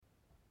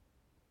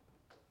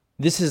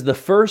This is the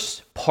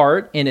first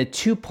part in a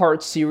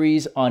two-part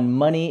series on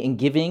money and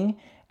giving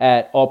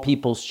at All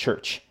People's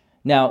Church.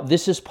 Now,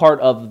 this is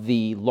part of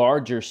the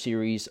larger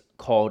series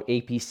called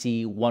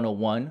APC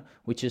 101,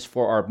 which is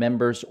for our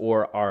members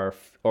or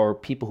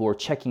people who are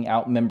checking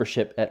out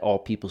membership at All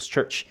People's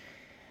Church.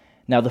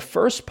 Now, the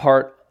first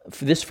part,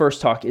 this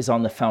first talk is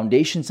on the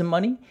foundations of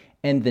money,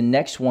 and the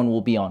next one will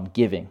be on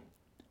giving.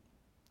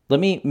 Let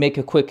me make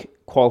a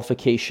quick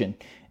qualification.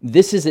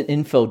 This is an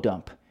info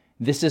dump.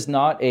 This is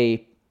not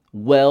a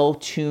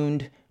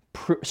well-tuned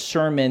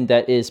sermon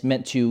that is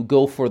meant to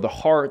go for the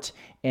heart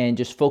and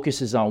just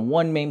focuses on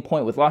one main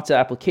point with lots of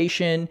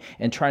application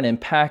and trying to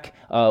unpack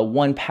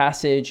one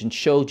passage and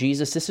show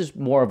Jesus. This is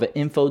more of an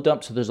info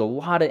dump, so there's a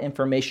lot of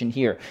information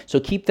here. So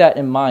keep that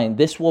in mind.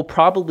 This will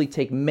probably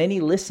take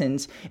many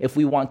listens if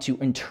we want to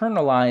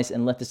internalize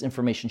and let this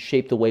information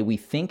shape the way we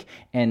think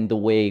and the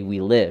way we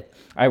live.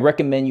 I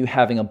recommend you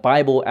having a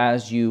Bible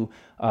as you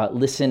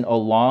listen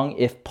along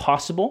if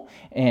possible.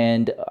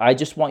 And I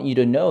just want you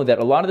to know that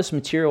a lot of this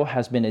material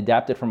has been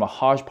adapted from a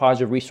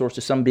hodgepodge of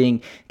resources, some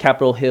being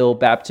Capitol Hill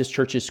Baptist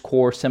Church's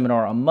core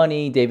seminar on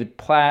money, David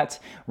Platt,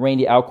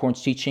 Randy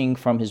Alcorn's teaching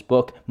from his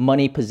book,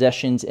 Money,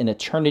 Possessions, and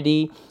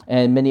Eternity,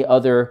 and many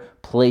other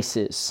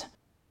places.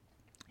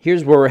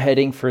 Here's where we're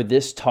heading for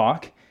this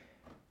talk.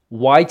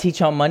 Why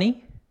teach on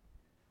money?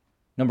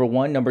 Number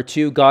one. Number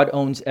two, God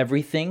owns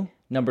everything.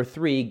 Number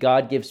three,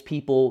 God gives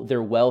people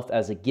their wealth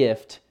as a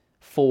gift.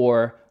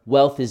 4,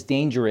 wealth is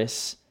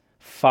dangerous.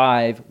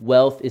 5,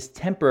 wealth is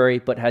temporary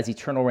but has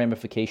eternal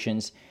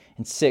ramifications.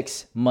 And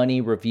 6, money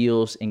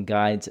reveals and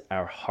guides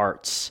our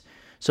hearts.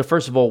 So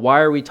first of all, why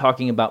are we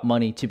talking about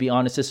money? To be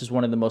honest, this is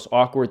one of the most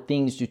awkward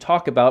things to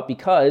talk about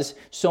because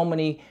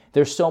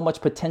there's so much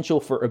potential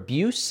for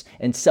abuse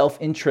and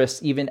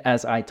self-interest even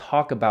as I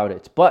talk about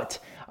it. But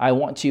I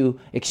want to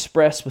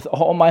express with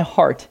all my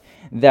heart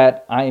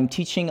that I am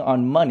teaching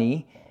on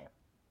money,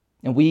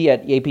 and we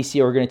at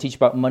APC are going to teach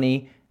about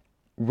money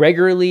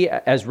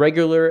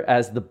regular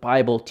as the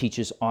Bible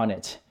teaches on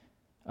it.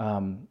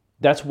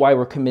 That's why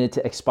we're committed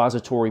to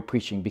expository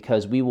preaching,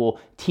 because we will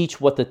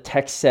teach what the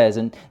text says.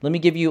 And let me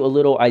give you a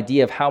little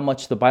idea of how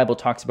much the Bible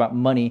talks about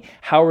money.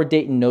 Howard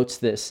Dayton notes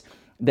this,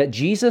 that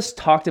Jesus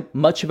talked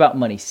much about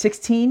money.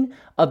 16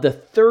 of the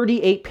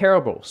 38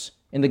 parables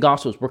in the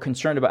Gospels were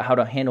concerned about how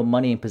to handle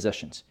money and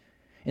possessions.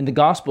 In the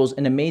Gospels,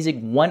 an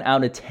amazing 1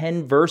 out of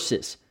 10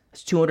 verses,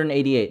 that's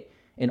 288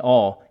 in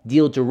all,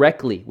 deal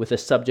directly with the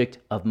subject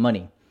of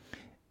money.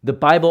 The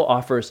Bible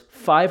offers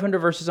 500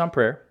 verses on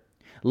prayer,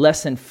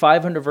 less than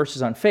 500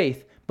 verses on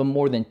faith, but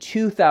more than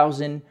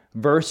 2,000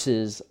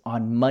 verses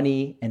on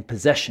money and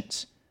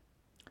possessions.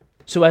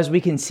 So as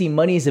we can see,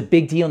 money is a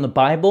big deal in the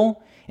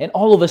Bible, and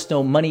all of us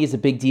know money is a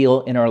big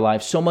deal in our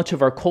lives. So much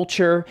of our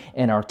culture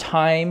and our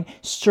time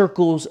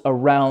circles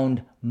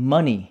around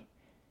money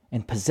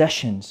and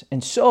possessions.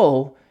 And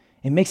so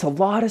it makes a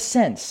lot of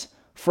sense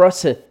for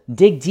us to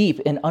dig deep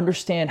and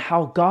understand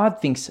how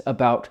God thinks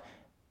about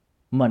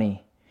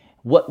money.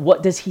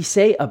 What does he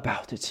say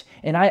about it?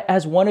 And I,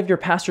 as one of your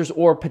pastors,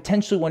 or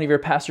potentially one of your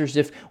pastors,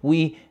 if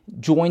we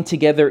join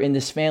together in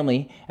this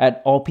family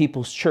at All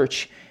People's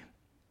Church,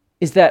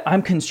 is that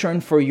I'm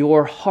concerned for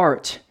your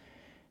heart,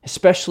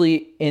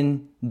 especially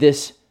in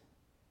this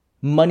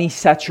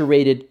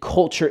money-saturated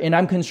culture, and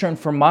I'm concerned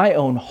for my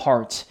own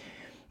heart.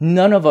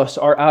 None of us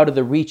are out of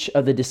the reach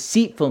of the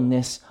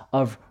deceitfulness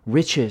of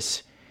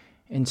riches.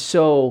 And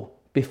so,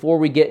 before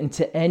we get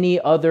into any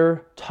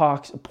other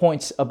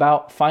points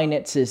about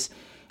finances,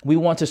 we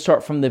want to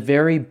start from the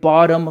very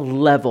bottom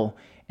level,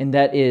 and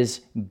that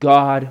is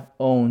God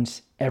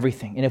owns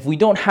everything. And if we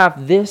don't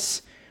have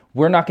this,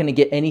 we're not going to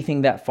get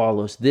anything that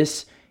follows.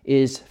 This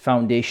is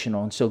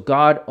foundational. And so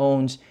God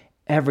owns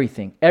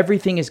everything.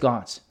 Everything is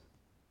God's.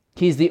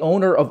 He's the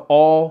owner of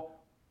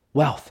all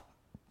wealth.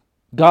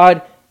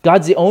 God's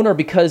the owner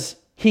because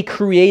he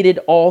created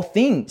all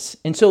things.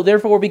 And so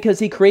therefore, because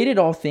he created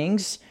all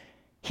things,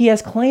 he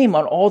has claim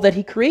on all that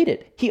he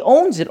created. He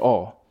owns it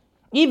all.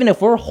 Even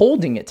if we're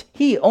holding it,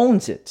 he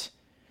owns it.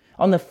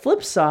 On the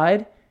flip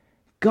side,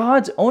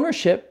 God's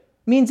ownership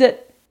means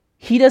that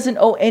he doesn't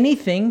owe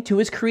anything to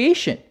his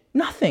creation.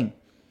 Nothing.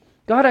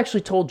 God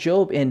actually told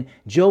Job in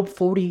Job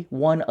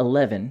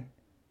 41:11,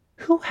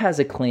 "Who has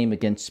a claim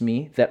against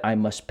me that I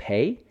must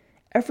pay?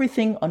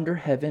 Everything under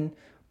heaven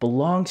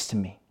belongs to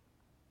me."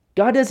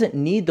 God doesn't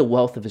need the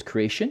wealth of his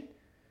creation,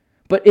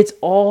 but it's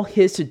all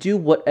his to do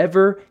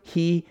whatever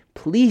he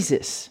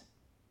pleases.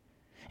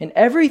 And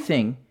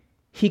everything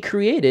he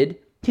created,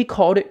 he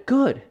called it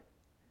good.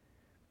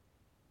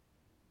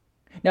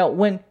 Now,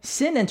 when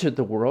sin entered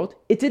the world,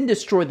 it didn't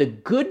destroy the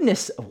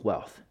goodness of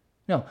wealth.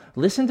 No,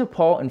 listen to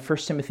Paul in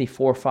 1 Timothy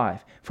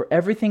 4:5. "For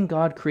everything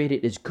God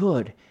created is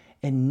good,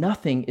 and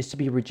nothing is to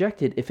be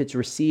rejected if it's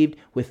received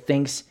with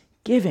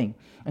thanksgiving."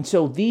 And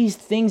so these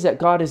things that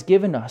God has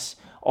given us,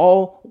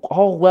 all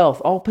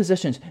wealth, all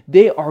possessions,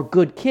 they are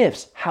good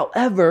gifts.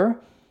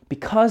 However,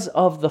 because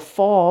of the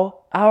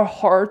fall, our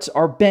hearts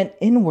are bent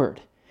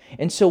inward.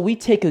 And so we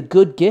take a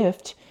good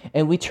gift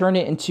and we turn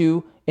it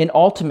into an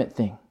ultimate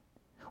thing.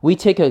 We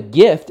take a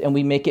gift and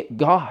we make it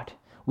God.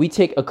 We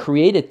take a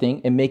created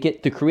thing and make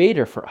it the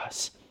creator for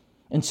us.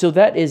 And so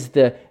that is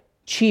the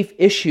chief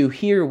issue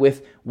here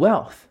with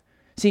wealth.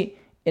 See,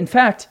 in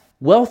fact,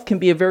 wealth can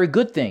be a very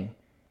good thing.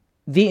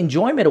 The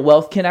enjoyment of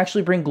wealth can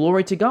actually bring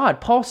glory to God.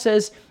 Paul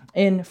says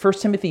in 1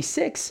 Timothy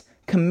 6,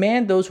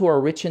 command those who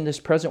are rich in this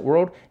present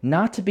world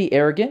not to be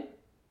arrogant,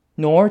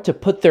 nor to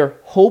put their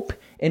hope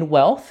in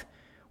wealth,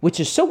 which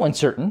is so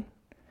uncertain,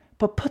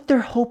 but put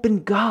their hope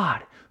in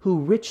God, who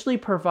richly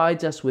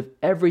provides us with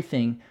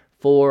everything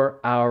for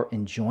our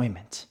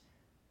enjoyment.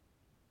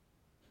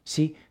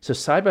 See, so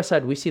side by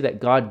side, we see that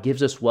God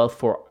gives us wealth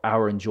for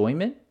our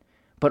enjoyment,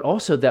 but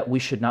also that we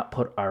should not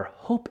put our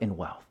hope in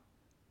wealth.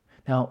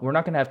 Now, we're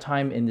not going to have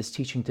time in this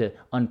teaching to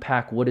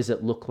unpack what does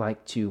it look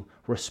like to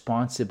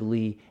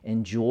responsibly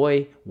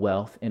enjoy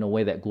wealth in a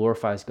way that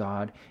glorifies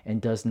God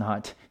and does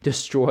not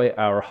destroy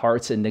our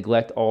hearts and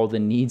neglect all the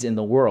needs in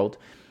the world.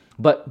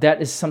 But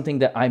that is something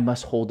that I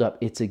must hold up.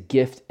 It's a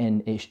gift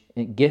and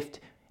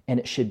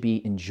it should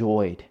be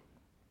enjoyed.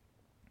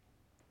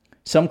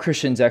 Some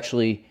Christians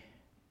actually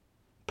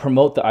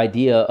promote the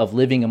idea of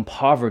living in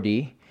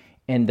poverty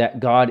and that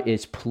God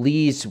is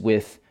pleased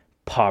with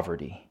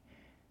poverty.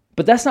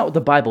 But that's not what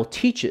the Bible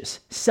teaches.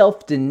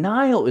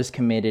 Self-denial is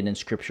commanded in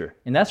Scripture,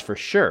 and that's for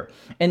sure.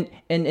 And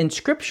in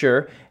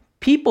Scripture,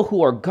 people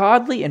who are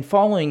godly and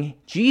following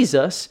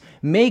Jesus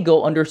may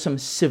go under some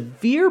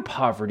severe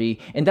poverty,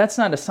 and that's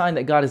not a sign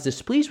that God is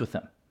displeased with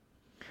them.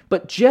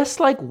 But just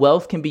like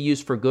wealth can be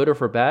used for good or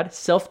for bad,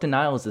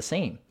 self-denial is the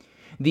same.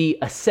 The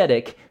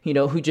ascetic,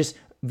 who just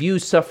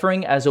views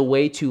suffering as a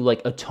way to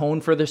atone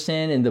for their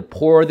sin, and the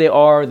poorer they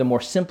are, the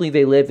more simply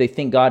they live, they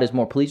think God is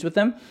more pleased with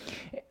them.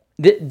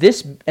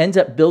 This ends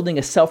up building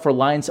a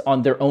self-reliance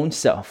on their own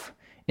self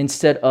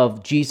instead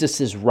of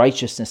Jesus's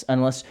righteousness,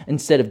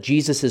 instead of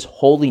Jesus's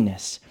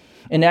holiness.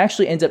 And it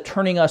actually ends up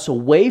turning us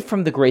away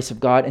from the grace of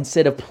God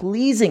instead of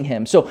pleasing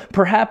Him. So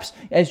perhaps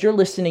as you're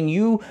listening,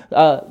 you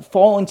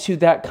fall into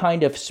that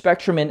kind of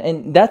spectrum.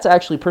 And that's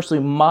actually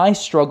personally my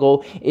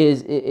struggle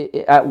is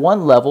at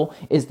one level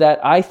is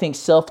that I think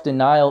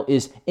self-denial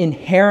is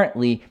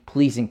inherently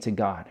pleasing to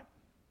God.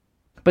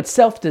 But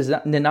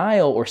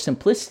self-denial or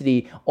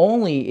simplicity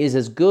only is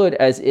as good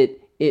as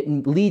it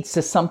leads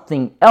to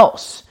something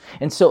else.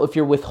 And so if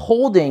you're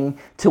withholding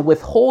to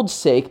withhold's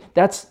sake,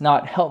 that's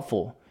not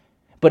helpful.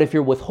 But if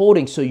you're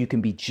withholding so you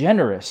can be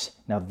generous,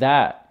 now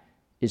that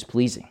is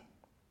pleasing.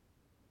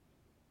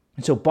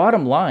 And so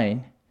bottom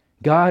line,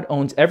 God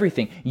owns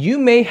everything. You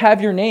may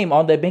have your name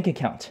on that bank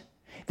account.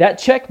 That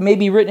check may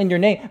be written in your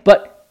name,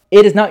 but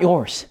it is not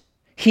yours.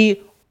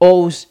 He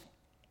owes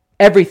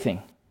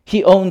everything.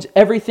 He owns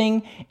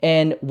everything,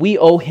 and we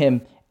owe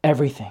Him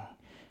everything.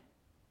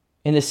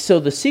 And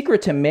so the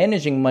secret to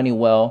managing money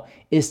well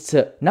is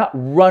to not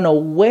run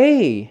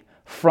away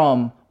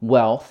from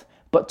wealth,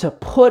 but to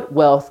put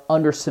wealth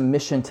under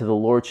submission to the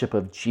lordship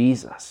of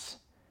Jesus.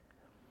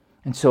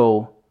 And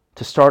so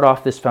to start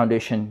off this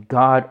foundation,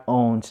 God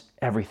owns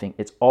everything.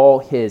 It's all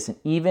His. And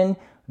even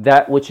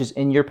that which is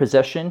in your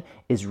possession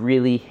is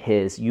really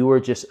His. You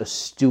are just a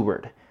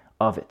steward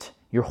of it.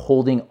 You're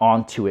holding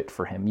on to it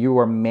for Him. You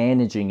are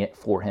managing it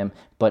for Him,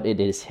 but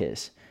it is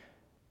His.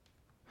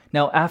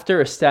 Now,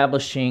 after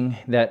establishing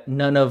that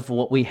none of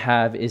what we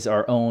have is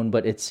our own,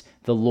 but it's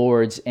the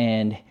Lord's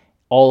and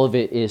all of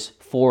it is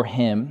for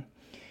Him,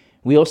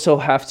 we also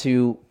have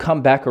to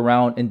come back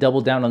around and double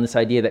down on this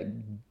idea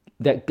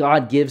that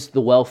God gives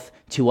the wealth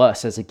to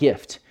us as a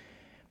gift.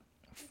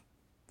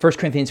 1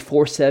 Corinthians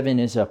 4:7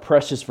 is a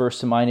precious verse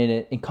to mine, and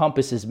it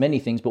encompasses many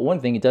things, but one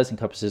thing it does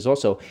encompass is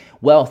also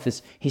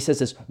wealth. He says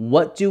this,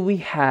 what do we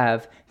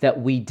have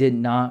that we did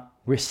not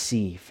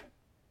receive?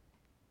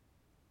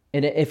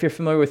 And if you're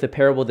familiar with the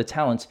parable of the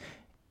talents,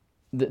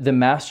 the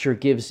master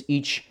gives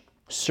each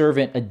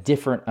servant a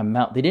different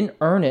amount. They didn't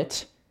earn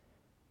it,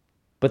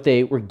 but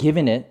they were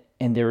given it,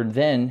 and they're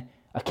then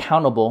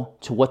accountable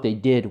to what they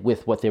did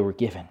with what they were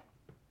given.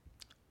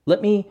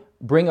 Let me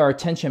bring our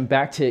attention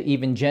back to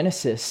even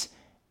Genesis.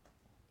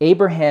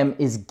 Abraham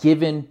is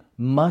given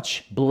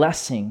much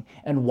blessing.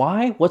 And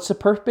why? What's the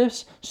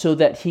purpose? So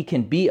that he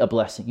can be a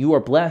blessing. You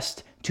are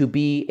blessed to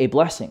be a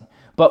blessing.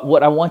 But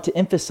what I want to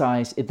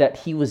emphasize is that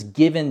he was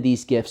given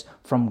these gifts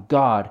from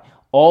God.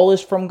 All is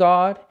from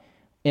God,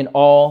 and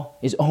all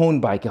is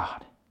owned by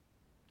God.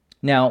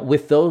 Now,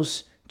 with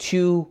those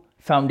two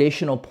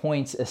foundational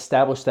points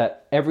established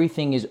that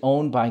everything is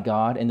owned by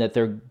God and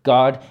that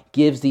God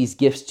gives these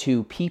gifts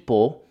to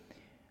people,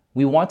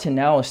 we want to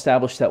now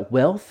establish that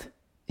wealth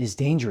is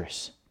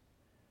dangerous.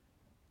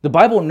 The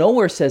Bible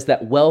nowhere says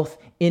that wealth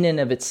in and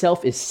of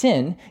itself is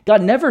sin.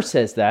 God never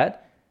says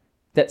that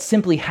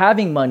simply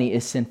having money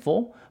is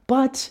sinful,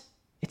 but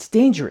it's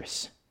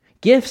dangerous.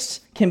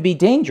 Gifts can be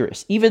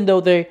dangerous, even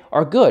though they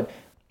are good.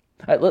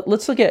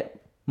 Let's look at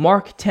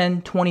Mark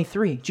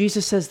 10:23.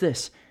 Jesus says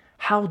this,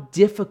 how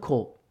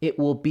difficult it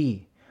will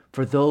be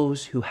for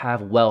those who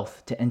have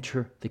wealth to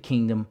enter the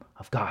kingdom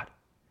of God.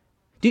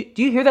 Do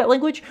you hear that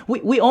language?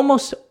 We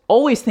almost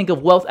always think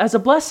of wealth as a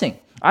blessing.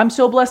 I'm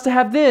so blessed to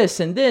have this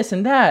and this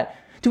and that.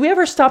 Do we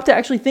ever stop to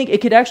actually think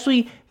it could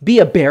actually be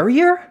a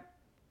barrier?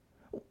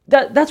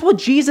 That's what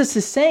Jesus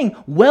is saying.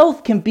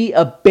 Wealth can be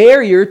a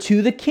barrier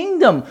to the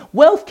kingdom.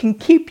 Wealth can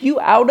keep you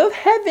out of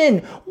heaven.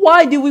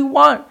 Why do we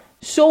want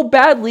so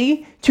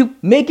badly to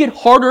make it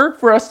harder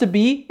for us to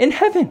be in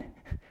heaven?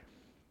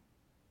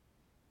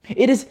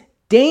 It is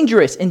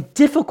dangerous and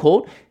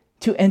difficult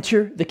to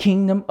enter the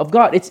kingdom of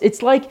God.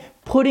 It's like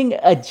putting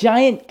a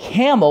giant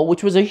camel,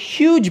 which was a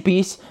huge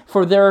beast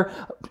for their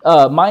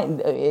mind,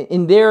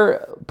 in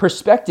their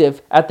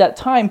perspective at that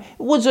time, it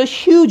was a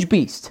huge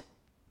beast.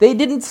 They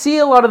didn't see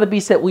a lot of the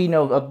beasts that we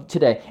know of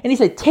today. And he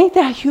said, take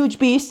that huge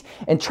beast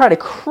and try to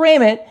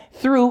cram it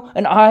through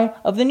an eye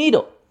of the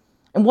needle.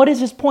 And what is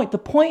his point? The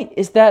point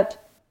is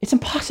that it's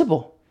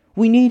impossible.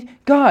 We need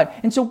God.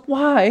 And so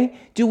why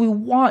do we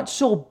want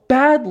so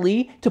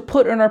badly to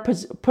put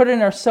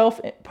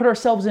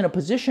ourselves in a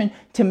position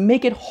to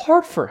make it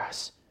hard for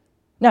us?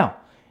 Now,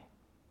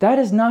 that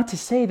is not to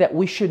say that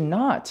we should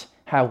not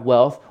have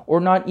wealth or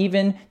not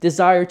even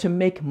desire to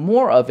make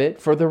more of it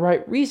for the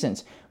right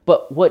reasons.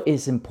 But what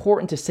is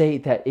important to say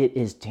that it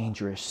is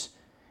dangerous.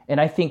 And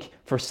I think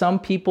for some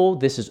people,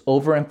 this is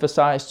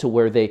overemphasized to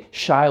where they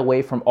shy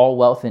away from all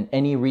wealth in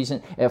any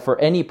reason, for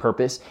any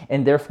purpose,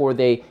 and therefore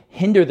they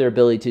hinder their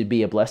ability to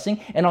be a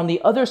blessing. And on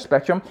the other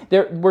spectrum,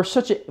 we're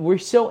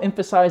so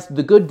emphasized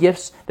the good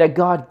gifts that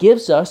God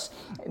gives us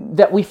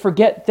that we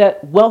forget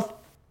that wealth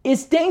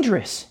is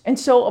dangerous. And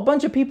so a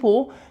bunch of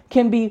people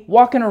can be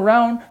walking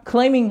around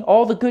claiming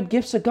all the good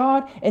gifts of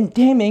God and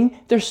damning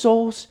their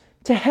souls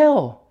to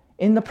hell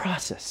in the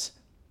process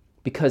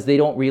because they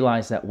don't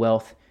realize that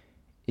wealth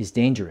is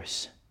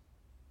dangerous.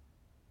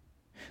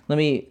 Let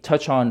me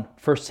touch on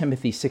 1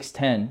 Timothy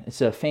 6:10.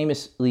 It's a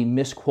famously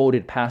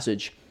misquoted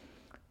passage.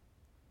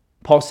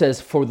 Paul says,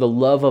 "For the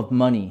love of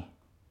money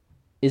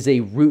is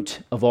a root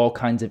of all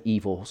kinds of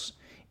evils.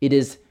 It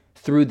is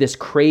through this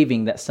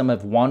craving that some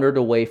have wandered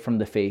away from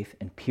the faith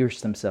and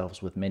pierced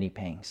themselves with many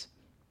pangs."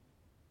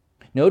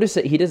 Notice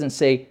that he doesn't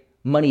say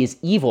money is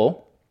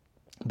evil,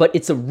 but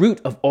it's a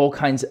root of all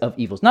kinds of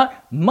evils.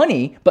 Not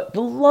money, but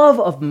the love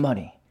of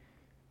money.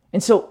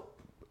 And so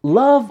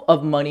love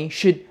of money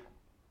should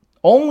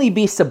only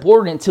be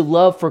subordinate to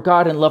love for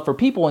God and love for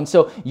people. And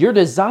so your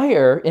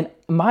desire and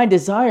my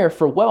desire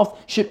for wealth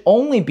should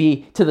only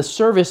be to the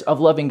service of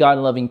loving God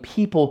and loving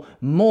people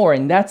more.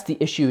 And that's the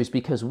issue, is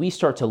because we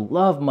start to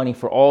love money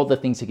for all the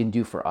things it can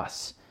do for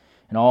us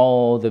and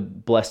all the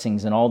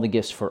blessings and all the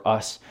gifts for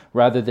us,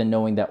 rather than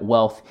knowing that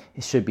wealth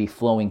should be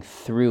flowing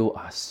through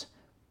us.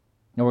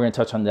 And we're going to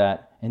touch on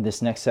that in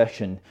this next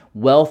section.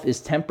 Wealth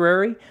is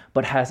temporary,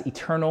 but has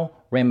eternal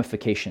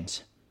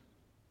ramifications.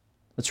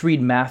 Let's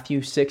read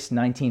Matthew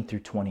 6:19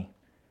 through 20.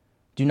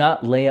 "Do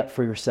not lay up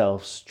for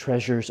yourselves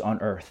treasures on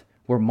earth,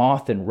 where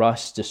moth and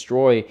rust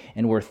destroy,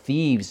 and where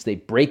thieves they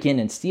break in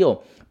and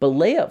steal. But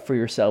lay up for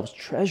yourselves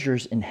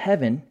treasures in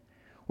heaven,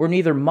 where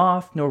neither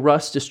moth nor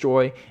rust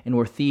destroy, and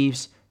where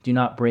thieves do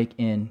not break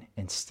in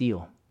and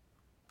steal."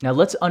 Now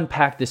let's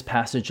unpack this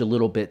passage a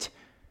little bit.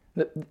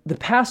 The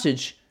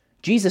passage,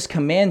 Jesus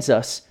commands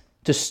us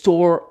to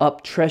store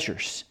up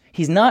treasures.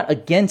 He's not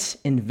against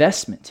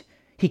investment.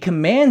 He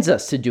commands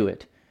us to do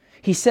it.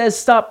 He says,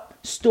 stop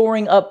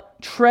storing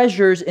up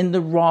treasures in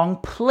the wrong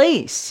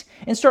place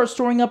and start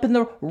storing up in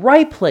the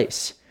right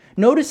place.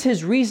 Notice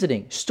his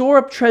reasoning. Store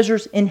up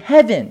treasures in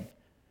heaven.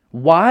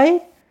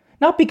 Why?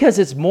 Not because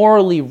it's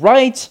morally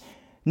right,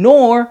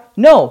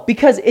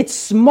 because it's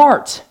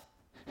smart.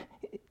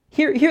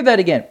 Hear that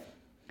again.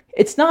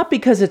 It's not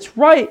because it's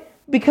right,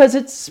 because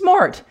it's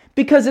smart,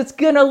 because it's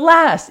going to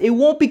last. It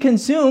won't be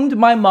consumed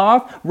by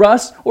moth,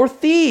 rust, or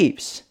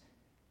thieves.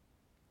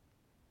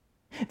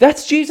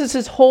 That's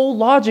Jesus' whole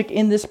logic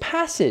in this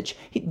passage.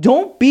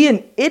 Don't be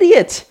an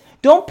idiot.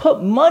 Don't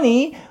put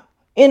money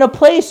in a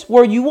place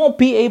where you won't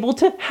be able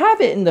to have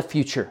it in the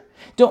future.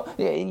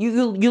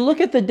 You look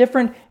at the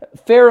different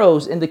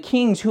pharaohs and the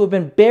kings who have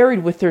been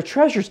buried with their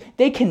treasures.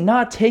 They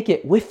cannot take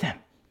it with them.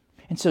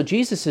 And so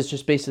Jesus is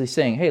just basically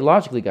saying, hey,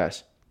 logically,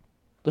 guys,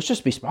 let's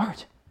just be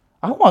smart.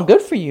 I want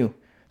good for you.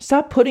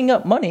 Stop putting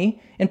up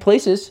money in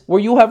places where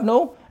you have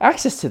no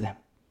access to them,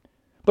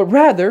 but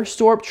rather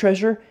store up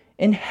treasure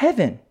in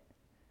heaven.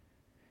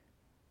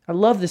 I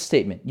love this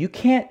statement. You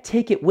can't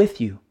take it with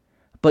you,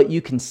 but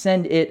you can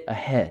send it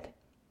ahead.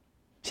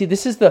 See,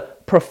 this is the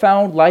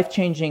profound,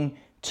 life-changing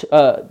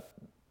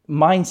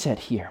mindset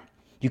here.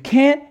 You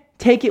can't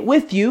take it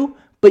with you,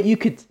 but you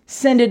could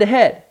send it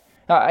ahead.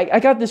 I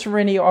got this from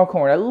Randy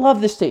Alcorn. I love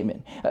this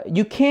statement.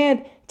 You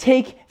can't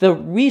take the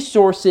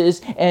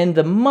resources and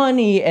the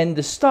money and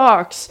the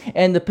stocks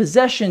and the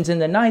possessions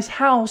and the nice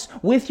house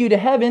with you to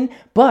heaven,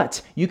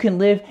 but you can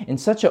live in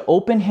such an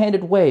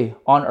open-handed way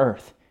on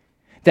earth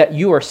that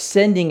you are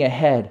sending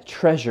ahead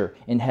treasure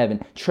in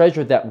heaven,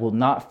 treasure that will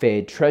not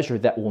fade, treasure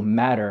that will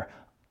matter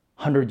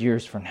 100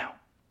 years from now.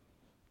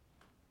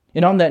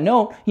 And on that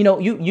note,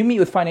 you meet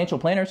with financial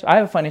planners. I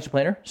have a financial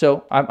planner,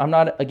 so I'm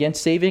not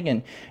against saving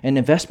and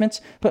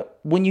investments. But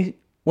when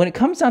it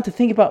comes down to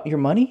think about your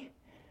money,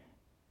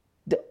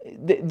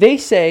 they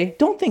say,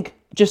 don't think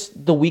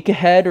just the week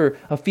ahead or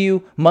a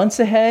few months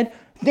ahead.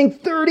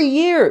 Think 30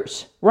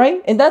 years,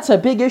 right? And that's a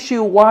big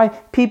issue why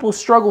people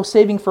struggle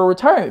saving for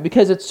retirement,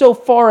 because it's so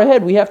far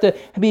ahead. We have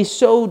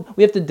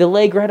to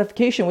delay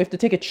gratification. We have to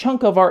take a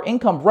chunk of our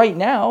income right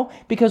now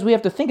because we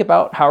have to think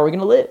about how we're going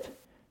to live.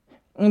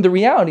 And the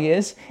reality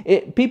is,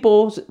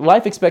 people's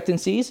life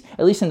expectancies,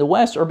 at least in the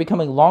West, are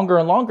becoming longer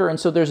and longer. And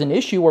so there's an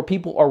issue where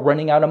people are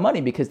running out of money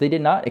because they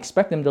did not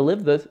expect them to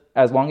live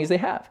as long as they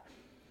have.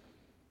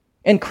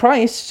 And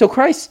Christ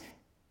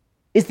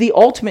is the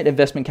ultimate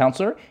investment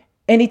counselor.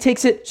 And he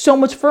takes it so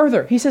much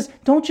further. He says,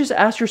 don't just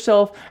ask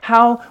yourself,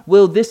 how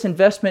will this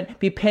investment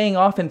be paying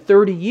off in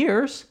 30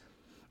 years?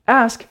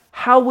 Ask,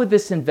 how will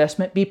this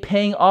investment be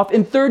paying off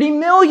in 30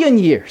 million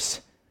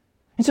years?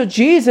 And so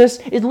Jesus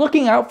is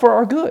looking out for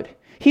our good.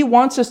 He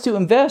wants us to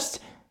invest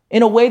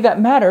in a way that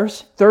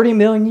matters 30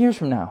 million years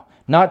from now,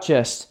 not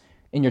just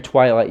in your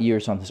twilight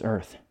years on this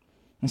earth.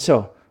 And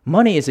so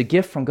money is a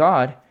gift from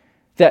God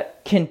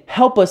that can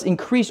help us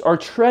increase our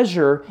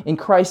treasure in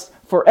Christ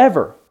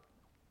forever.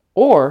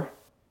 Or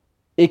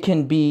it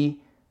can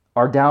be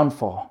our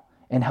downfall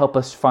and help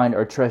us find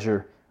our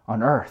treasure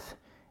on earth.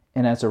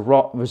 And as a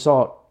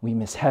result, we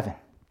miss heaven.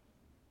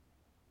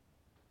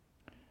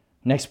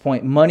 Next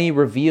point, money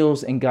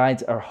reveals and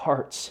guides our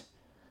hearts.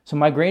 So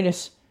my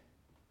greatest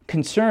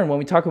concern when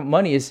we talk about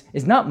money is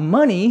not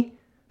money,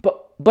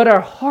 but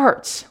our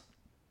hearts.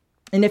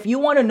 And if you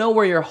want to know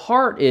where your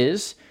heart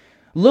is,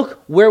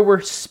 look where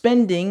we're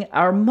spending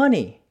our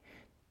money.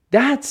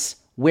 That's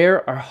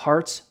where our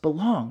hearts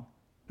belong.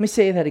 Let me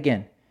say that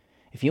again.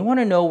 If you want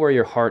to know where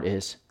your heart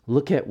is,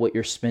 look at what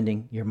you're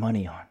spending your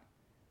money on.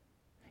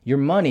 Your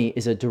money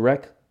is a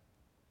direct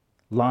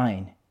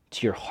line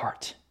to your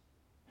heart.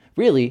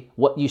 Really,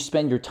 what you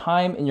spend your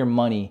time and your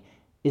money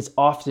is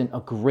often a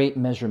great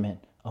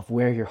measurement of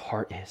where your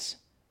heart is.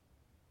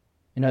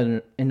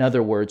 In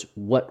other words,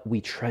 what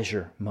we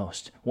treasure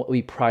most, what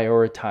we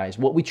prioritize,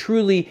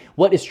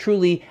 what is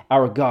truly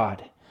our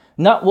God.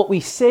 Not what we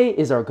say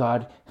is our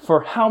God.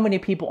 For how many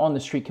people on the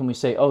street can we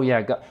say, oh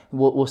yeah, God,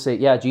 we'll say,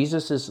 yeah,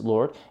 Jesus is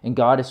Lord and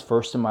God is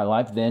first in my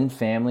life, then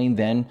family,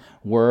 then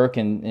work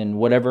and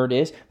whatever it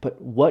is.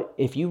 But what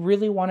if you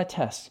really want to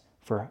test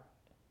for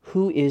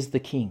who is the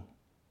King?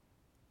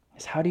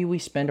 Is how do we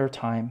spend our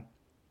time?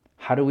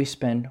 How do we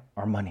spend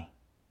our money?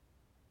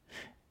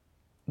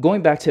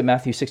 Going back to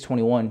Matthew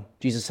 6:21,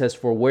 Jesus says,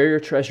 for where your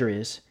treasure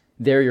is,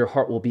 there your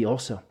heart will be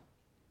also.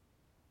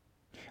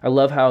 I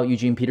love how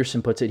Eugene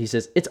Peterson puts it. He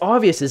says, it's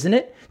obvious, isn't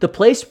it? The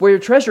place where your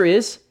treasure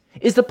is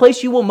the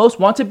place you will most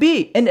want to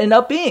be and end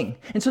up being.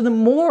 And so the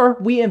more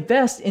we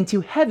invest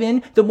into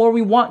heaven, the more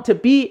we want to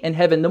be in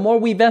heaven. The more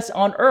we invest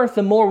on earth,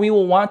 the more we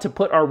will want to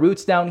put our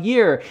roots down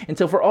here. And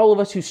so for all of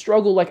us who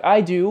struggle like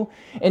I do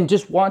and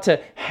just want to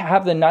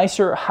have the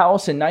nicer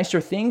house and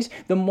nicer things,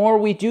 the more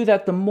we do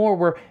that, the more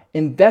we're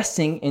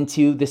investing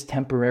into this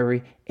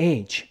temporary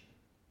age.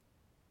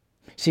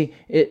 See,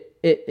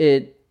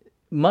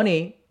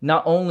 money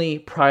not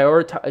only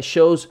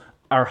shows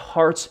our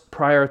heart's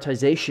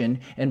prioritization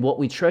and what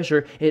we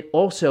treasure, it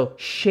also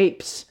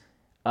shapes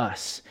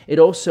us. It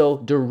also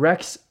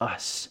directs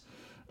us.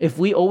 If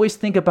we always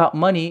think about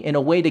money in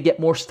a way to get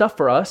more stuff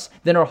for us,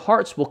 then our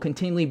hearts will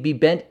continually be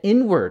bent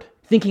inward,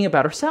 thinking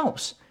about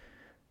ourselves.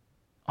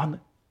 On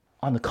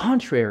the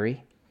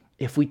contrary,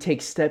 if we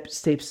take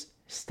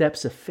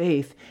steps of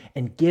faith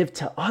and give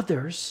to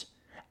others,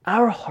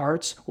 our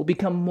hearts will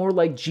become more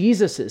like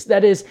Jesus's.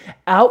 That is,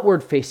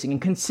 outward facing and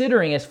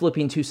considering, as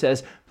Philippians 2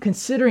 says,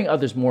 considering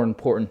others more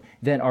important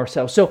than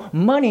ourselves. So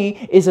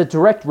money is a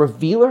direct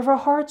revealer of our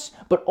hearts,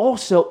 but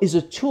also is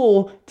a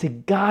tool to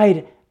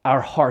guide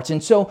our hearts.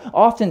 And so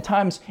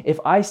oftentimes, if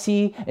I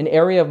see an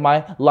area of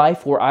my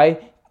life where I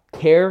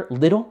care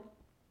little,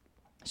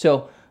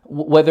 so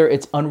whether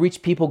it's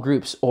unreached people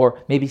groups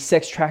or maybe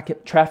sex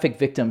traffic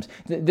victims,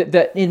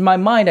 that in my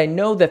mind, I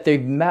know that they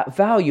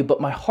value,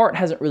 but my heart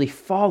hasn't really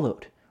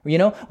followed. You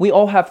know, we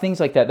all have things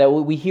like that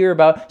we hear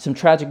about some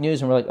tragic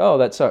news and we're like, oh,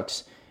 that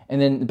sucks.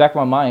 And then back of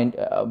our mind,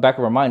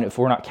 if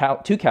we're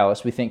not too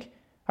callous, we think,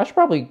 I should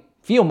probably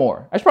feel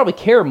more. I should probably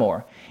care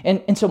more.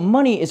 And so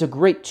money is a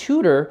great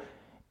tutor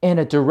and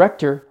a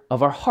director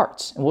of our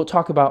hearts. And we'll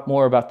talk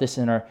more about this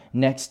in our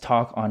next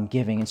talk on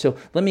giving. And so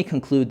let me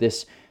conclude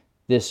this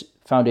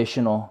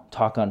foundational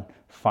talk on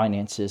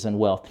finances and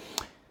wealth.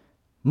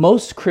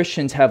 Most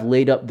Christians have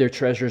laid up their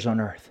treasures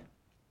on earth.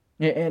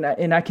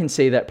 And I can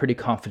say that pretty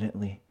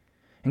confidently.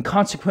 And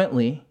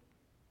consequently,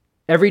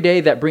 every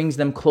day that brings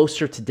them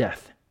closer to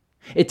death.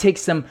 It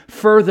takes them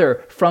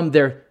further from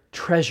their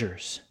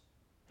treasures.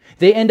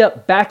 They end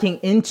up backing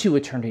into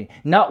eternity,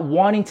 not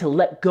wanting to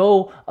let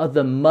go of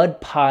the mud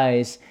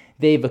pies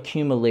they've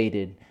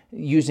accumulated,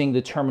 using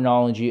the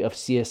terminology of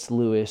C.S.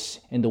 Lewis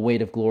in The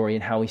Weight of Glory,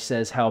 and how he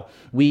says how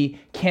we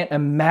can't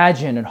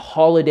imagine a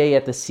holiday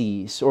at the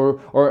seas,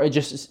 or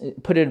just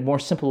put it in more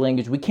simple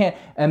language, we can't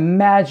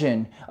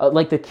imagine,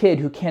 like the kid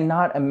who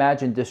cannot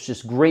imagine this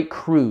just great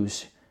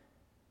cruise,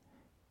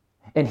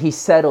 and he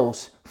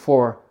settles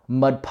for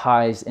mud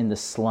pies in the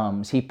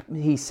slums.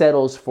 He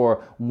settles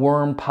for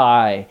worm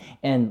pie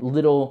and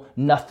little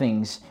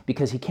nothings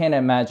because he can't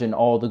imagine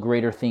all the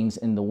greater things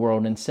in the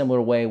world. In a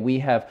similar way, we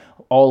have,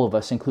 all of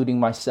us, including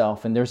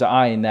myself, and there's an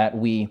I in that,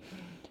 we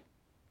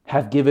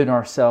have given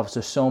ourselves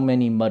to so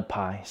many mud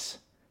pies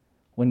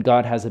when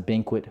God has a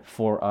banquet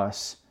for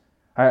us.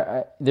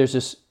 There's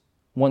this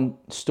one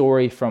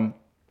story from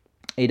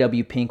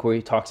A.W. Pink where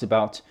he talks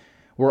about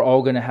we're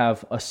all going to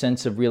have a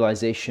sense of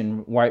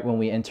realization right when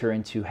we enter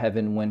into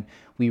heaven, when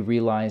we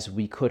realize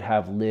we could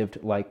have lived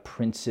like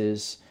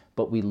princes,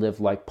 but we lived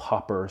like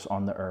paupers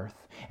on the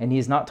earth. And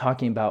he's not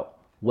talking about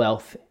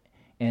wealth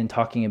and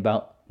talking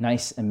about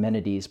nice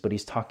amenities, but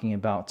he's talking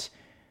about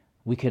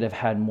we could have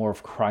had more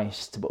of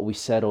Christ, but we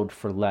settled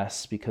for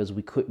less because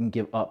we couldn't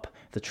give up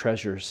the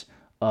treasures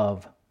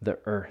of the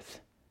earth.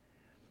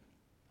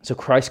 So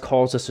Christ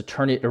calls us to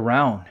turn it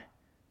around.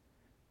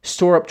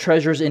 Store up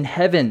treasures in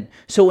heaven.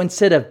 So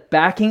instead of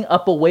backing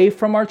up away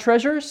from our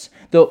treasures,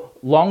 the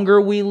longer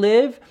we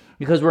live,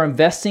 because we're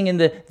investing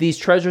in these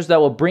treasures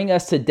that will bring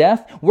us to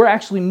death, we're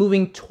actually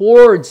moving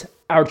towards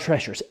our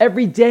treasures.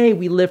 Every day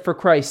we live for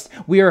Christ.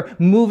 We are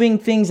moving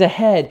things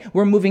ahead.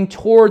 We're moving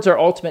towards our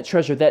ultimate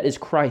treasure, that is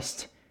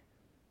Christ.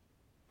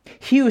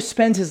 He who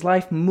spends his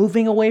life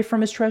moving away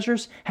from his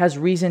treasures has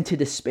reason to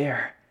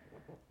despair.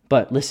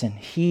 But listen,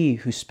 he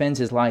who spends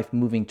his life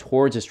moving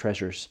towards his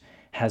treasures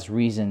has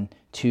reason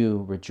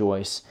to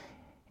rejoice.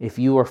 If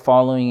you are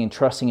following and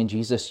trusting in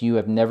Jesus, you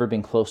have never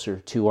been closer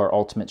to our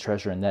ultimate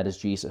treasure, and that is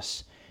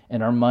Jesus.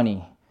 And our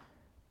money,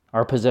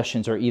 our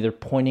possessions are either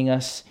pointing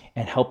us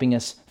and helping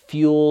us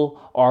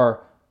fuel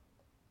our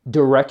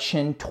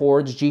direction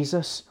towards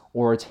Jesus,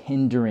 or it's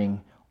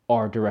hindering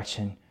our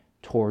direction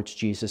towards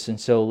Jesus. And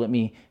so let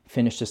me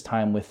finish this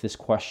time with this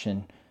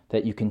question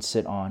that you can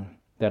sit on,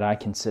 that I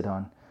can sit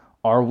on.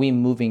 Are we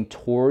moving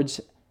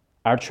towards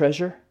our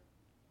treasure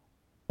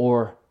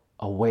or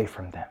away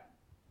from them?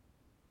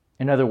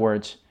 In other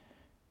words,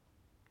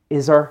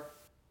 is our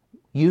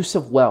use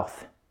of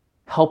wealth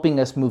helping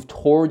us move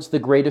towards the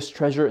greatest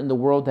treasure in the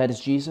world, that is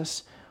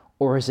Jesus,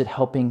 or is it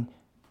helping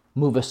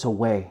move us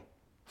away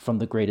from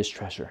the greatest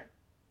treasure,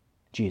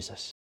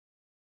 Jesus?